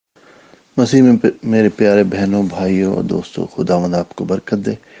مسیح میں میرے پیارے بہنوں، بھائیوں اور دوستوں، خداوند آپ کو برکت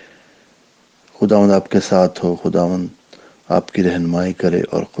دے، خداوند آپ کے ساتھ ہو، خداوند آپ کی رہنمائی کرے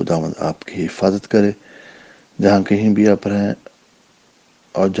اور خداوند آپ کی حفاظت کرے جہاں کہیں بھی آپ رہیں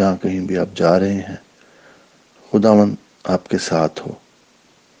اور جہاں کہیں بھی آپ جا رہے ہیں، خداوند آپ کے ساتھ ہو۔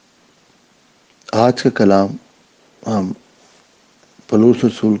 آج کا کلام ہم پولس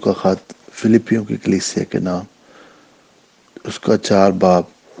رسول کا خط فلپیوں کی کلیسیا کے نام، اس کا 4 باب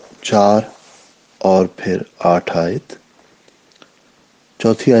 4 اور پھر 8 آیت۔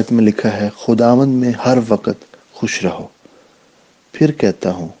 چوتھی آیت میں لکھا ہے، خداوند میں ہر وقت خوش رہو۔ پھر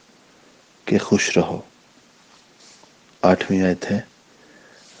کہتا ہوں کہ خوش رہو۔ 8ویں آیت ہے،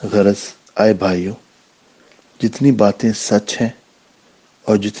 غرض آئے بھائیوں، جتنی باتیں سچ ہیں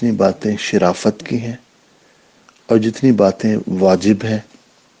اور جتنی باتیں شرافت کی ہیں اور جتنی باتیں واجب ہیں،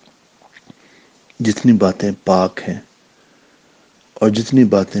 جتنی باتیں پاک ہیں اور جتنی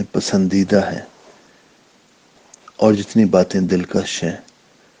باتیں پسندیدہ ہیں اور جتنی باتیں دلکش ہیں،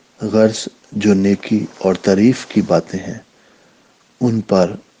 غرض جو نیکی اور تعریف کی باتیں ہیں ان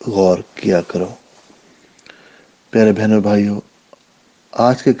پر غور کیا کرو۔ پیارے بہنوں بھائیوں،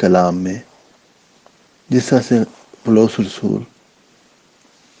 آج کے کلام میں جس طرح سے پولس رسول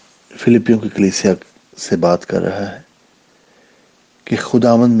فلپیوں کی کلیسیا سے بات کر رہا ہے کہ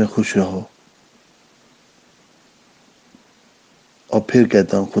خداوند میں خوش رہو، اور پھر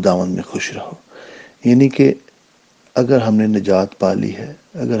کہتا ہوں خداوند میں خوش رہو، یعنی کہ اگر ہم نے نجات پا لی ہے،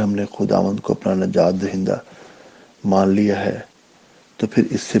 اگر ہم نے خداوند کو اپنا نجات دہندہ مان لیا ہے، تو پھر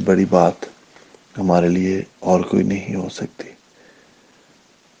اس سے بڑی بات ہمارے لیے اور کوئی نہیں ہو سکتی۔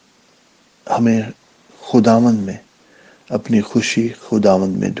 ہمیں خداوند میں اپنی خوشی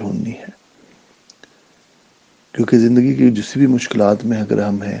خداوند میں ڈھونڈنی ہے، کیونکہ زندگی کی جس بھی مشکلات میں اگر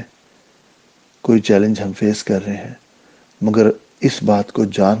ہم ہیں، کوئی چیلنج ہم فیس کر رہے ہیں، مگر اس بات کو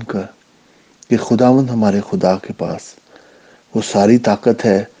جان کر کہ خداوند ہمارے خدا کے پاس وہ ساری طاقت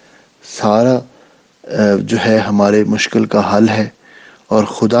ہے، سارا جو ہے ہمارے مشکل کا حل ہے، اور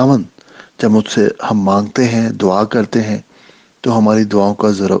خداوند جب مجھ سے ہم مانگتے ہیں، دعا کرتے ہیں، تو ہماری دعاؤں کا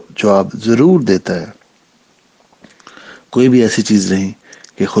جواب ضرور دیتا ہے۔ کوئی بھی ایسی چیز نہیں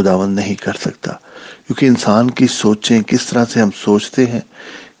کہ خداوند نہیں کر سکتا، کیونکہ انسان کی سوچیں کس طرح سے ہم سوچتے ہیں،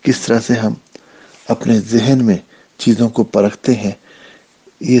 کس طرح سے ہم اپنے ذہن میں چیزوں کو پرکھتے ہیں،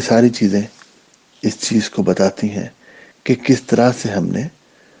 یہ ساری چیزیں اس چیز کو بتاتی ہیں کہ کس طرح سے ہم نے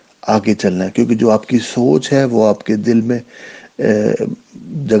آگے چلنا ہے، کیونکہ جو آپ کی سوچ ہے وہ آپ کے دل میں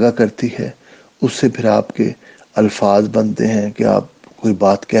جگہ کرتی ہے، اس سے پھر آپ کے الفاظ بنتے ہیں کہ آپ کوئی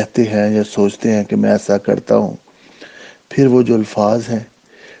بات کہتے ہیں یا سوچتے ہیں کہ میں ایسا کرتا ہوں، پھر وہ جو الفاظ ہیں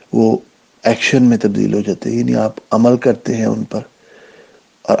وہ ایکشن میں تبدیل ہو جاتے ہیں، یعنی آپ عمل کرتے ہیں ان پر،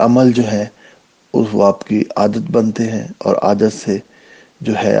 اور عمل جو ہے وہ آپ کی عادت بنتے ہیں، اور عادت سے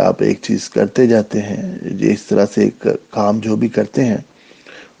جو ہے آپ ایک چیز کرتے جاتے ہیں، اس طرح سے ایک کام جو بھی کرتے ہیں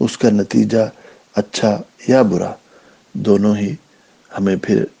اس کا نتیجہ اچھا یا برا دونوں ہی ہمیں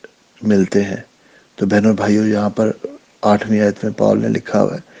پھر ملتے ہیں۔ تو بہنوں بھائیوں، یہاں پر 8ویں آیت میں پاول نے لکھا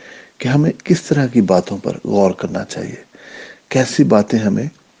ہوا ہے کہ ہمیں کس طرح کی باتوں پر غور کرنا چاہیے، کیسی باتیں ہمیں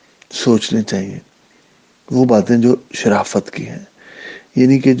سوچنی چاہیے، وہ باتیں جو شرافت کی ہیں،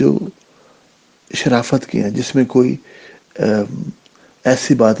 یعنی کہ جو شرافت کی ہیں، جس میں کوئی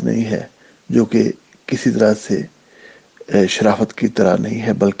ایسی بات نہیں ہے جو کہ کسی طرح سے شرافت کی طرح نہیں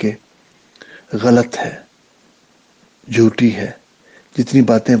ہے، بلکہ غلط ہے، جھوٹی ہے۔ جتنی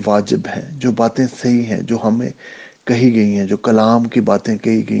باتیں واجب ہیں، جو باتیں صحیح ہیں، جو ہمیں کہی گئی ہیں، جو کلام کی باتیں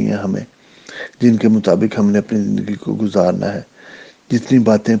کہی گئی ہیں ہمیں، جن کے مطابق ہم نے اپنی زندگی کو گزارنا ہے، جتنی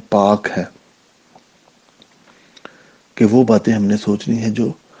باتیں پاک ہیں، کہ وہ باتیں ہم نے سوچنی ہیں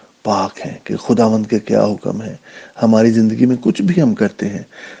جو پاک ہیں، کہ خداوند کے کیا حکم ہے ہماری زندگی میں۔ کچھ بھی ہم کرتے ہیں،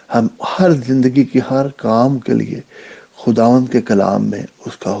 ہم ہر زندگی کی ہر کام کے لیے خداوند کے کلام میں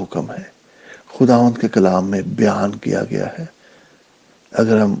اس کا حکم ہے، خداوند کے کلام میں بیان کیا گیا ہے۔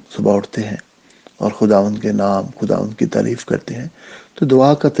 اگر ہم صبح اٹھتے ہیں اور خداوند کے نام، خداوند کی تعریف کرتے ہیں، تو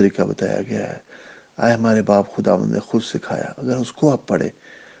دعا کا طریقہ بتایا گیا ہے۔ آئے ہمارے باپ خداوند نے خود سکھایا، اگر اس کو آپ پڑھیں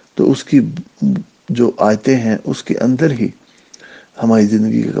تو اس کی جو آیتیں ہیں اس کے اندر ہی ہماری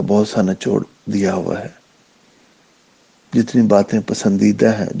زندگی کا بہت سا نچوڑ دیا ہوا ہے۔ جتنی باتیں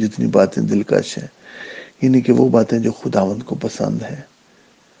پسندیدہ ہیں، جتنی باتیں دلکش ہیں، یعنی کہ وہ باتیں جو خداوند کو پسند ہیں،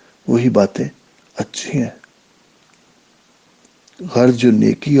 وہی باتیں اچھی ہیں۔ غرض جو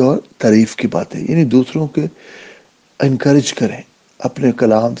نیکی اور تعریف کی باتیں، یعنی دوسروں کے انکریج کریں، اپنے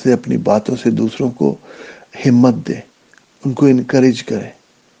کلام سے، اپنی باتوں سے دوسروں کو ہمت دیں، ان کو انکریج کریں۔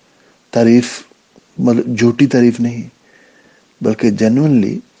 تعریف مطلب جھوٹی تعریف نہیں، بلکہ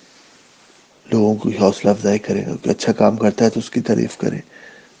جینوئنلی لوگوں کی حوصلہ افزائی کریں، کہ اچھا کام کرتا ہے تو اس کی تعریف کریں،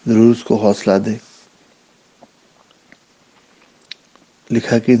 ضرور اس کو حوصلہ دے۔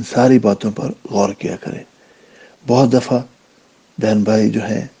 لکھا کہ ان ساری باتوں پر غور کیا کریں۔ بہت دفعہ بہن بھائی جو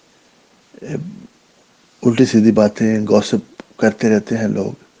ہیں الٹی سیدھی باتیں گوسپ کرتے رہتے ہیں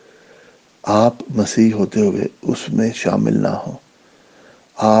لوگ، آپ مسیح ہوتے ہوئے اس میں شامل نہ ہوں۔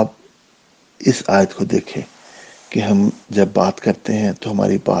 آپ اس آیت کو دیکھیں کہ ہم جب بات کرتے ہیں تو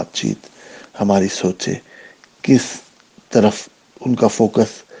ہماری بات چیت، ہماری سوچیں کس طرف، ان کا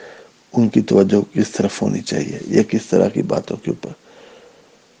فوکس، ان کی توجہ کس طرف ہونی چاہیے، یا کس طرح کی باتوں کے اوپر۔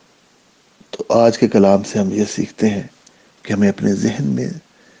 تو آج کے کلام سے ہم یہ سیکھتے ہیں کہ ہمیں اپنے ذہن میں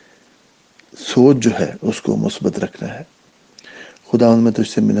سوچ جو ہے اس کو مثبت رکھنا ہے۔ خداوند میں تجھ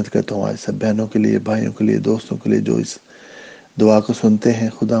سے منت کرتا ہوں آج سب بہنوں کے لیے، بھائیوں کے لیے، دوستوں کے لیے جو اس دعا کو سنتے ہیں،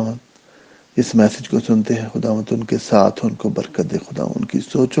 خداوند اس میسج کو سنتے ہیں، خداوند ان کے ساتھ ان کو برکت دے، خداوند ان کی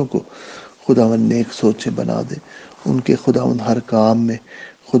سوچوں کو خداوند نیک سوچیں بنا دے، ان کے خداوند ہر کام میں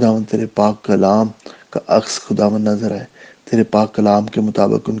خداوند تیرے پاک کلام کا عکس خداوند نظر آئے، تیرے پاک کلام کے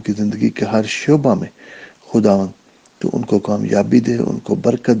مطابق ان کی زندگی کے ہر شعبہ میں خداوند تو ان کو کامیابی دے، ان کو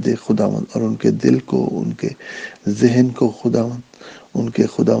برکت دے خداوند، اور ان کے دل کو، ان کے ذہن کو خداوند، ان کے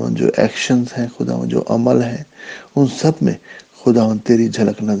خداوند جو ایکشنز ہیں، خداوند جو عمل ہیں، ان سب میں خداوند تیری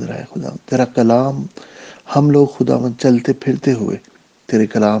جھلک نظر آئے۔ خداوند تیرا کلام ہم لوگ خداوند چلتے پھرتے ہوئے تیرے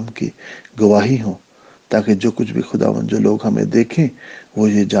کلام کی گواہی ہوں، تاکہ جو کچھ بھی خداوند جو لوگ ہمیں دیکھیں وہ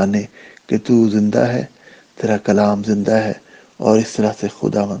یہ جانے کہ تو زندہ ہے، تیرا کلام زندہ ہے، اور اس طرح سے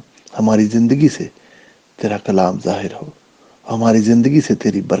خداوند ہماری زندگی سے تیرا کلام ظاہر ہو، ہماری زندگی سے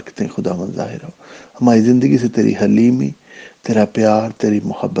تیری برکتیں خداوند ظاہر ہو، ہماری زندگی سے تیری حلیمی، تیرا پیار، تیری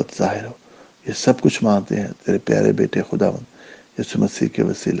محبت ظاہر ہو۔ یہ سب کچھ مانگتے ہیں تیرے پیارے بیٹے خداوند یسوع مسیح کے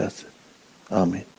وسیلہ سے، آمین۔